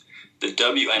the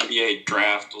WNBA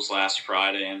draft was last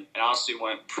Friday, and it honestly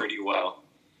went pretty well.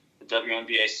 The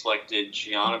WNBA selected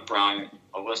Gianna Bryant,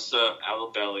 Alyssa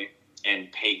Alabelli,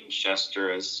 and Peyton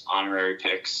Chester as honorary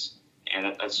picks, and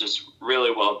that's just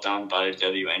really well done by the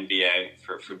WNBA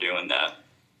for doing that.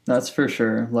 That's for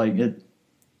sure.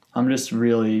 I'm just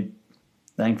really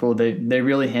thankful they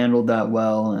really handled that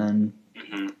well, and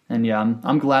yeah,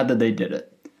 I'm glad that they did it.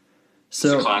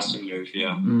 So, it's a classic move,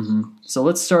 yeah. So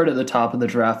let's start at the top of the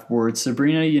draft board.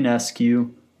 Sabrina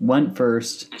Ionescu went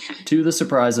first, to the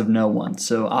surprise of no one.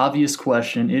 So, obvious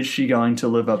question, is she going to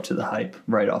live up to the hype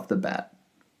right off the bat?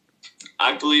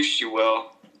 I believe she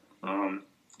will.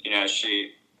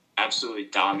 She absolutely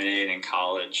dominated in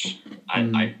college.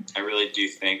 I really do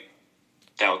think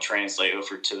that will translate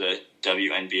over to the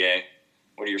WNBA.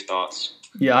 What are your thoughts?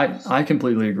 Yeah, I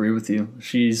completely agree with you.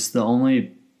 She's the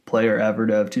only player ever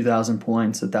to have 2,000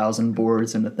 points, 1,000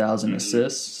 boards, and 1,000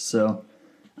 assists. So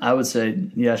I would say,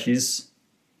 yeah, she's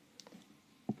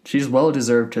well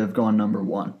deserved to have gone number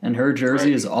one. And her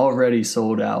jersey is already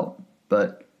sold out.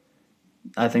 But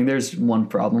I think there's one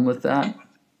problem with that.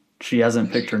 She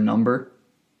hasn't picked her number.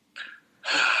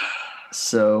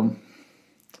 So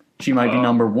she might be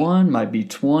number one, might be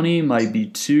 20, might be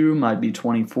 2, might be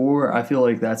 24. I feel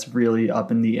like that's really up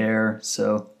in the air.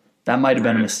 So that might have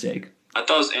been a mistake. I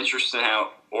thought it was interesting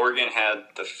how Oregon had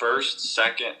the first,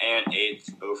 second, and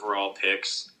eighth overall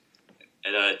picks.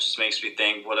 It just makes me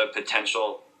think what a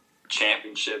potential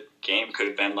championship game could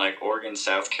have been, like Oregon,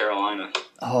 South Carolina.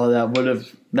 Oh,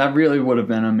 that really would have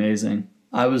been amazing.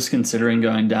 I was considering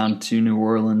going down to New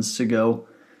Orleans to go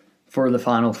for the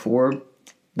Final Four.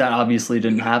 That obviously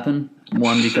didn't happen.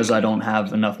 One, because I don't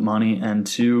have enough money, and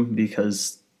two,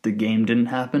 because the game didn't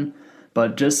happen.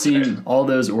 But just seeing all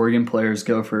those Oregon players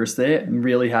go first, they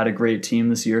really had a great team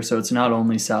this year. So it's not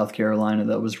only South Carolina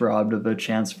that was robbed of a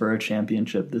chance for a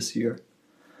championship this year.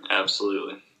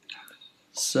 Absolutely.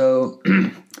 So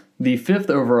the fifth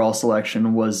overall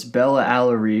selection was Bella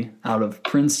Alarie out of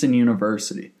Princeton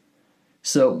University.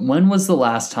 So when was the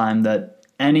last time that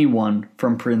anyone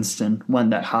from Princeton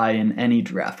went that high in any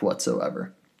draft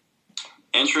whatsoever?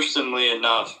 Interestingly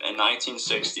enough, in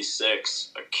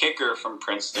 1966, a kicker from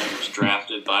Princeton was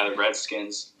drafted by the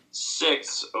Redskins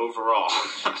 6th overall.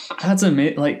 That's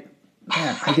amazing. Man,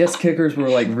 I guess kickers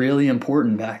were really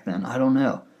important back then. I don't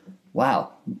know.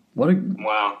 Wow.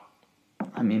 Wow.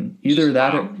 I mean, either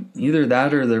that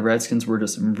or the Redskins were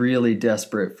just really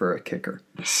desperate for a kicker.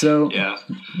 So yeah.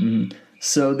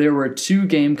 So there were two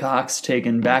Gamecocks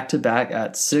taken back-to-back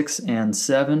at 6 and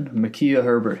 7. Makia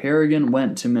Herbert-Harrigan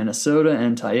went to Minnesota,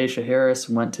 and Tyesha Harris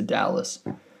went to Dallas.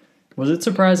 Was it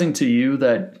surprising to you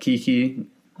that Kiki,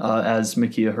 as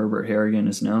Makia Herbert-Harrigan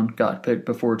is known, got picked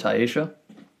before Tyesha?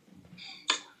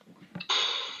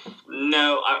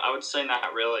 No, I would say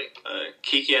not really.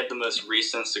 Kiki had the most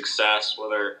recent success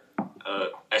with her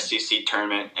SEC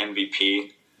tournament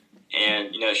MVP,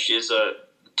 and she's a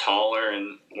taller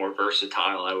and more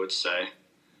versatile, I would say.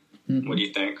 What do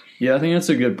you think? Yeah, I think that's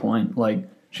a good point.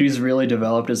 She's really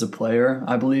developed as a player.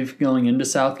 I believe going into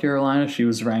South Carolina, she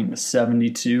was ranked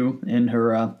 72 in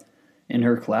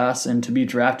her class, and to be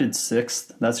drafted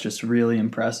 6th, that's just really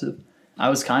impressive. I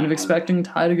was kind of expecting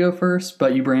Ty to go first,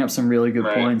 but you bring up some really good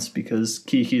points because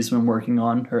Kiki's been working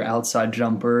on her outside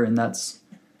jumper, and that's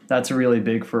really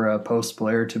big for a post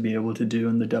player to be able to do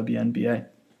in the WNBA.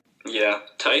 Yeah,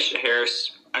 Tyesha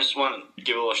Harris, I just want to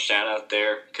give a little shout out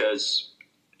there because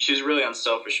she's a really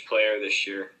unselfish player this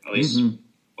year, at least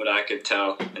what I could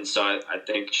tell. And so I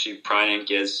think she probably didn't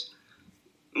get as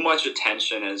much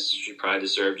attention as she probably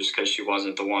deserved just because she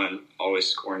wasn't the one always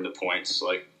scoring the points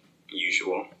like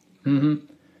usual.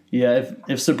 Yeah,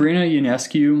 if Sabrina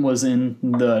Ionescu was in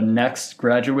the next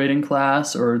graduating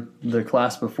class or the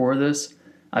class before this,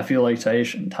 I feel like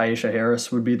Tyesha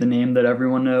Harris would be the name that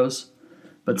everyone knows.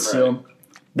 But still,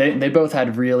 they both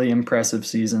had really impressive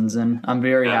seasons, and I'm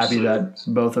very happy that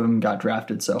both of them got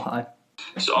drafted so high.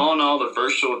 So all in all, the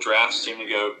virtual drafts seem to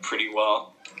go pretty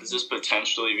well. Does this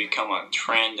potentially become a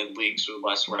trend in leagues with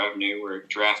less revenue where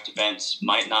draft events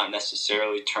might not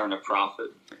necessarily turn a profit?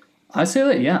 I say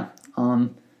that, yeah.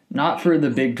 Not for the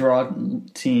big draw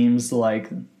teams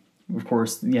like, of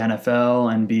course, the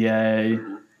NFL,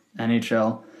 NBA,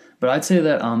 NHL. But I'd say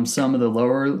that some of the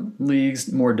lower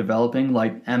leagues, more developing,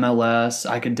 like MLS,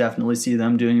 I could definitely see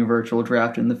them doing a virtual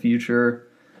draft in the future.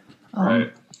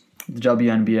 The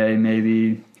WNBA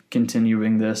maybe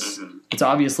continuing this. It's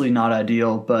obviously not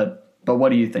ideal, but what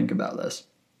do you think about this?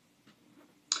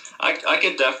 I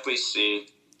could definitely see,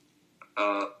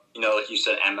 like you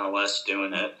said, MLS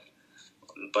doing it,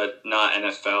 but not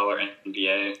NFL or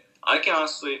NBA. I can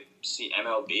honestly see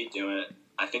MLB doing it.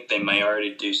 I think they may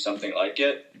already do something like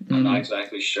it. I'm not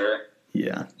exactly sure.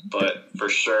 Yeah. But for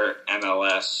sure,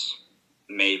 MLS,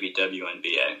 maybe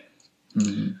WNBA.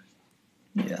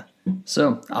 Yeah.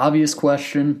 So, obvious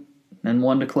question, and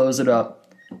one to close it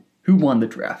up. Who won the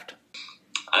draft?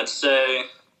 I'd say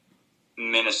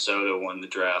Minnesota won the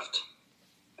draft.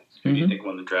 Who do you think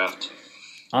won the draft?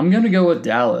 I'm going to go with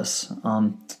Dallas.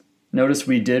 Notice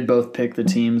we did both pick the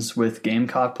teams with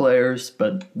Gamecock players,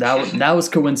 but that was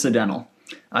coincidental.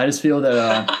 I just feel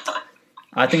that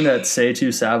I think that Seitu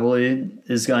Savali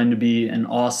is going to be an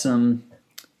awesome,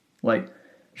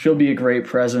 she'll be a great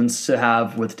presence to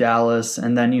have with Dallas,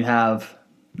 and then you have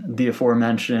the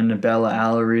aforementioned Bella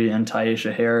Allery and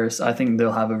Tyesha Harris. I think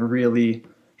they'll have a really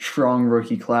strong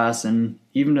rookie class, and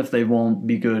even if they won't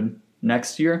be good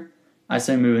next year, I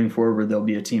say moving forward they'll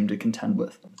be a team to contend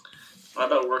with. What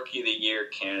about Rookie of the Year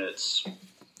candidates?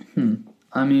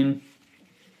 I mean,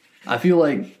 I feel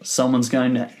like someone's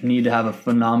going to need to have a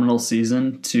phenomenal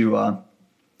season for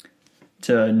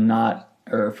it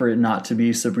not to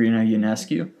be Sabrina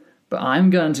Ionescu. But I'm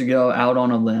going to go out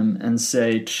on a limb and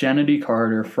say Chennedy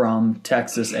Carter from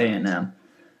Texas A&M.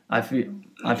 I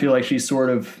feel like she sort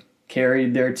of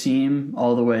carried their team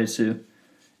all the way to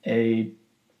I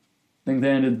think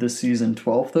they ended the season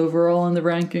 12th overall in the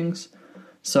rankings.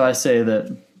 So I say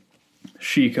that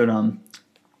she could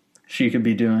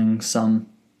be doing some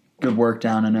good work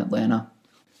down in Atlanta.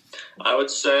 I would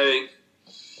say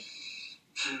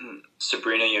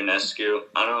Sabrina Ionescu.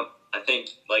 I think,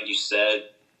 like you said,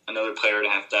 another player would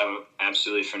have to have an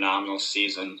absolutely phenomenal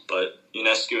season, but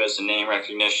Ionescu has the name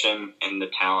recognition and the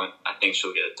talent. I think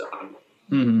she'll get it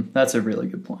done. That's a really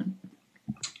good point.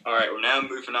 All right, we're now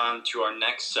moving on to our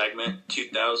next segment,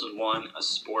 2001, A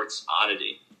Sports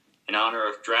Oddity. In honor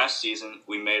of draft season,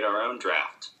 we made our own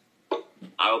draft.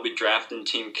 I will be drafting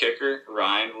team kicker,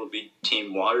 Ryan will be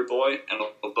team water boy, and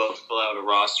we'll both fill out a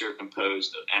roster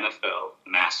composed of NFL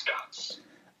mascots.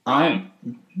 Ryan,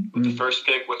 with the first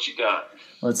pick, what you got?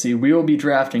 Let's see. We will be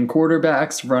drafting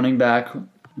quarterbacks,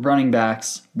 running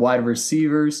backs, wide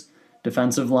receivers,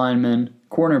 defensive linemen,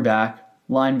 cornerback,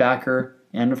 linebacker,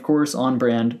 and of course, on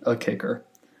brand, a kicker.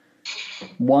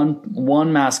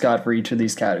 One mascot for each of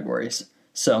these categories.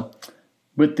 So,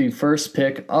 with the first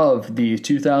pick of the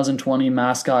 2020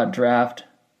 mascot draft,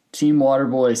 Team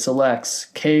Waterboy selects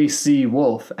KC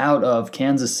Wolf out of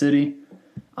Kansas City.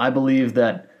 I believe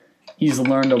that he's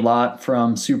learned a lot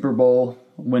from Super Bowl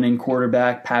winning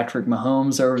quarterback Patrick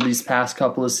Mahomes over these past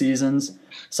couple of seasons.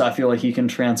 So I feel like he can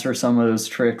transfer some of those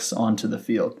tricks onto the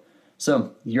field.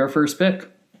 So, your first pick?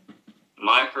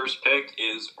 My first pick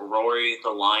is Rory the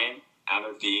Lion out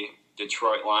of the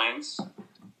Detroit Lions.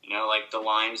 You know, like the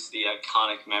Lions, the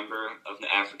iconic member of the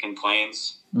African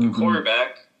Plains. The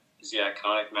quarterback is the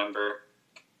iconic member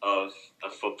of a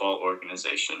football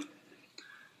organization.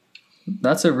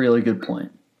 That's a really good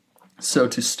point. So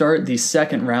to start the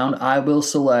second round, I will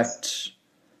select.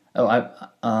 I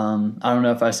don't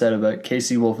know if I said it, but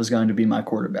KC Wolf is going to be my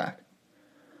quarterback.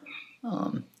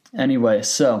 Anyway,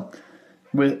 so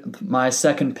with my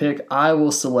second pick, I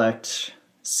will select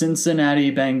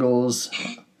Cincinnati Bengals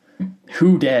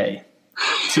Houday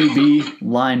to be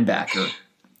linebacker.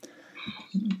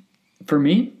 For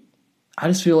me, I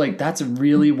just feel like that's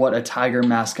really what a Tiger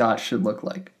mascot should look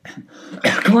like.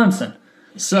 Clemson.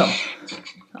 So,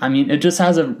 I mean, it just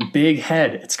has a big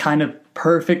head. It's kind of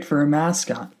perfect for a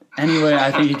mascot. Anyway,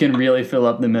 I think he can really fill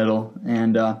up the middle.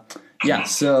 And,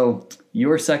 so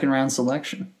your second round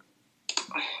selection.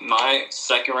 My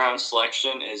second round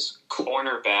selection is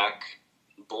cornerback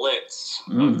Blitz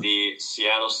of the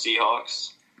Seattle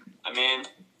Seahawks. I mean,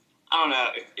 I don't know.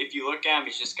 If you look at him,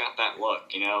 he's just got that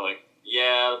look, you know, like,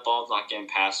 yeah, the ball's not getting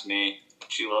past me,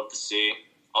 which you love to see.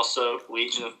 Also,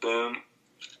 Legion of Boom.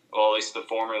 Well, at least the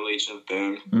former Legion of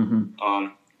Boom.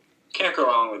 Can't go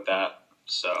wrong with that.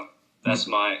 So, that's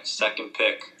my second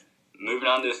pick. Moving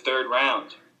on to the third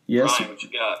round. Yes. Ryan, what you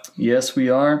got? Yes, we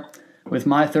are. With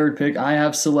my third pick, I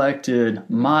have selected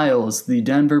Miles, the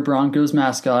Denver Broncos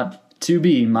mascot, to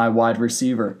be my wide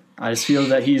receiver. I just feel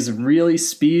that he's really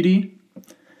speedy.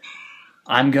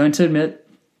 I'm going to admit,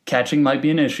 catching might be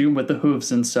an issue with the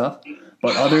hooves and stuff.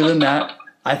 But other than that,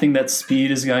 I think that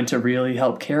speed is going to really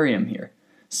help carry him here.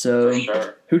 So,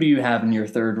 Who do you have in your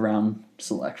third round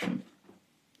selection?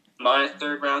 My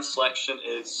third round selection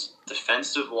is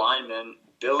defensive lineman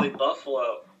Billy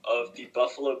Buffalo of the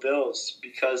Buffalo Bills,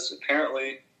 because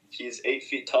apparently he's 8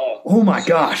 feet tall. Oh my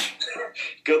gosh.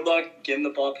 Good luck getting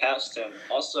the ball past him.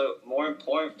 Also, more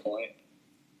important point,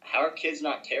 how are kids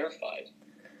not terrified?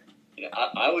 You know,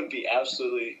 I would be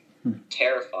absolutely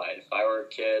terrified if I were a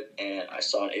kid and I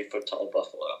saw an 8 foot tall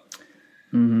buffalo.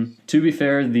 To be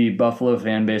fair, the Buffalo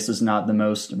fan base is not the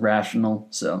most rational,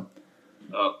 so.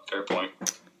 Oh, fair point.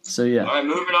 So, yeah. All right,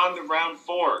 moving on to round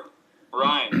 4.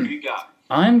 Ryan, who you got?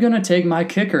 I'm going to take my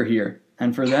kicker here,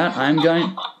 and for that, I'm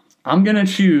going to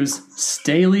choose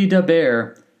Staley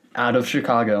DeBear out of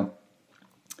Chicago.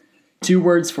 2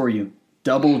 words for you.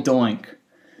 Double doink.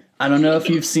 I don't know if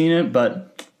you've seen it,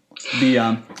 but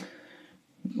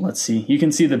let's see. You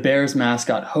can see the Bears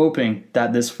mascot hoping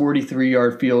that this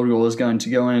 43-yard field goal is going to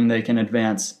go in and they can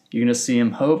advance. You're going to see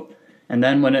him hope, and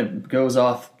then when it goes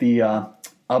off the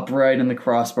upright in the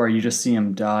crossbar, you just see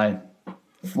him die,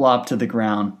 flop to the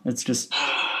ground. It's just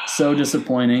so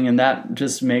disappointing, and that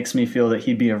just makes me feel that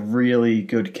he'd be a really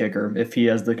good kicker if he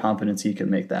has the confidence he could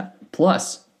make that.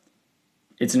 Plus,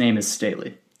 its name is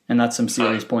Staley, and that's some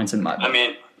serious points in my book. I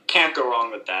mean, can't go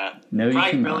wrong with that. No, you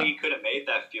cannot. Really, he could have made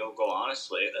that field goal,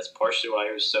 honestly. That's partially why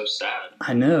he was so sad.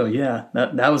 I know, yeah.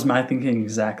 That was my thinking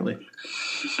exactly.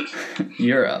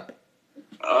 You're up.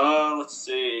 Let's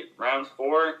see. Round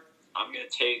 4, I'm going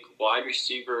to take wide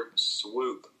receiver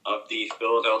Swoop of the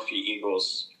Philadelphia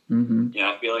Eagles.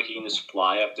 I feel like he can just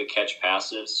fly up to catch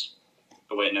passes.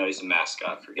 But wait, no, he's a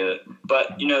mascot. Forget it.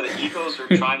 But, the Eagles are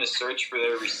trying to search for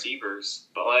their receivers.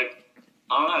 But, I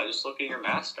don't know. Just look at your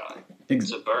mascot.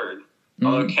 It's a bird.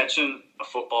 Although catching a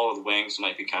football with wings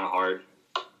might be kind of hard.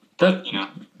 But,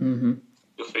 you'll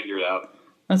figure it out.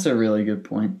 That's a really good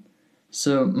point.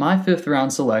 So, my 5th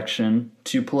round selection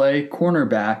to play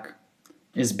cornerback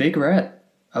is Big Red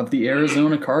of the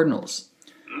Arizona Cardinals.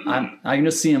 I'm going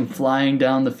to see him flying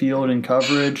down the field in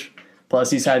coverage. Plus,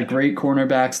 he's had great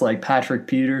cornerbacks like Patrick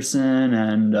Peterson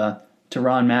and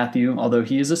Tyrann Mathieu, although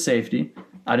he is a safety.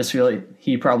 I just feel like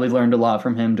he probably learned a lot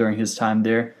from him during his time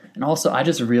there. And also, I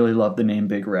just really love the name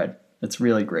Big Red. It's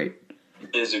really great.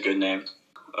 It is a good name.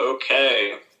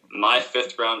 Okay, my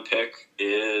 5th round pick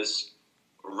is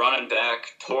running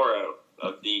back Toro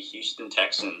of the Houston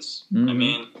Texans. I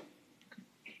mean,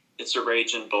 it's a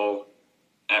Raging Bull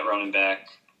at running back.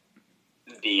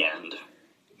 The end.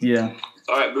 Yeah.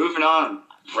 All right, moving on.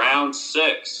 Round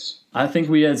 6. I think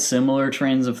we had similar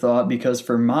trains of thought because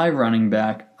for my running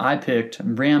back, I picked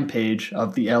Rampage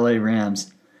of the LA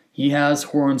Rams. He has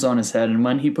horns on his head, and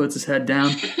when he puts his head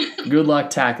down, good luck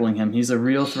tackling him. He's a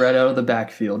real threat out of the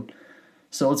backfield.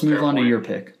 So let's move on to your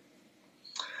pick.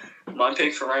 My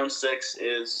pick for round 6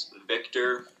 is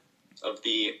Victor of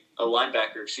the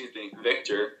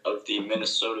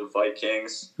Minnesota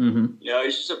Vikings.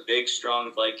 He's just a big,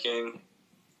 strong Viking,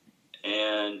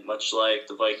 and much like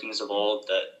the Vikings of old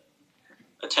that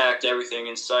attacked everything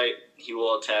in sight, he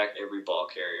will attack every ball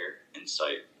carrier in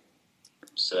sight.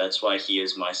 So that's why he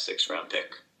is my 6th round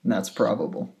pick. That's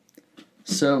probable.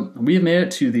 So we have made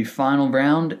it to the final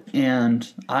round,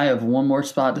 and I have one more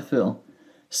spot to fill.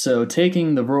 So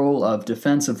taking the role of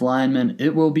defensive lineman,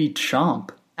 it will be Chomp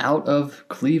out of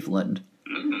Cleveland.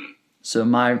 So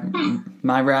my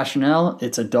rationale,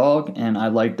 it's a dog, and I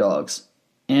like dogs.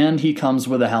 And he comes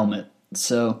with a helmet.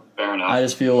 So fair enough. I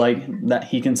just feel like that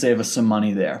he can save us some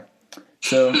money there.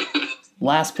 So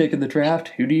last pick of the draft,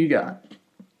 who do you got?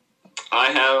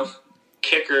 I have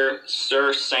kicker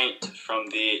Sir Saint from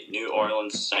the New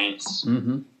Orleans Saints.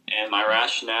 And my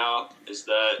rationale is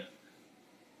that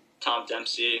Tom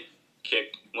Dempsey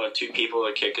kicked one of 2 people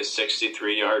to kick a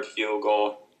 63-yard field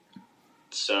goal.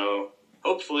 So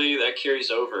hopefully that carries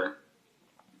over.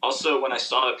 Also, when I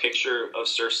saw a picture of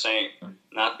Sir Saint,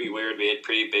 not to be weird, we had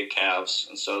pretty big calves.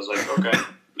 And so I was like, okay,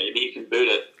 maybe he can boot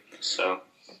it. So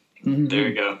there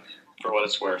you go, for what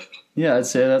it's worth. Yeah, I'd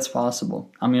say that's possible.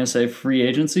 I'm going to say free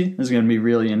agency is going to be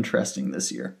really interesting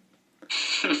this year.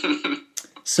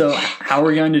 So how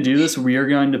we're going to do this, we are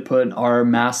going to put our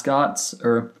mascots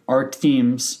or our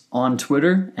teams on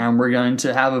Twitter, and we're going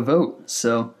to have a vote.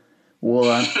 So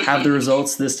we'll have the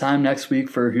results this time next week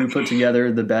for who put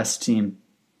together the best team.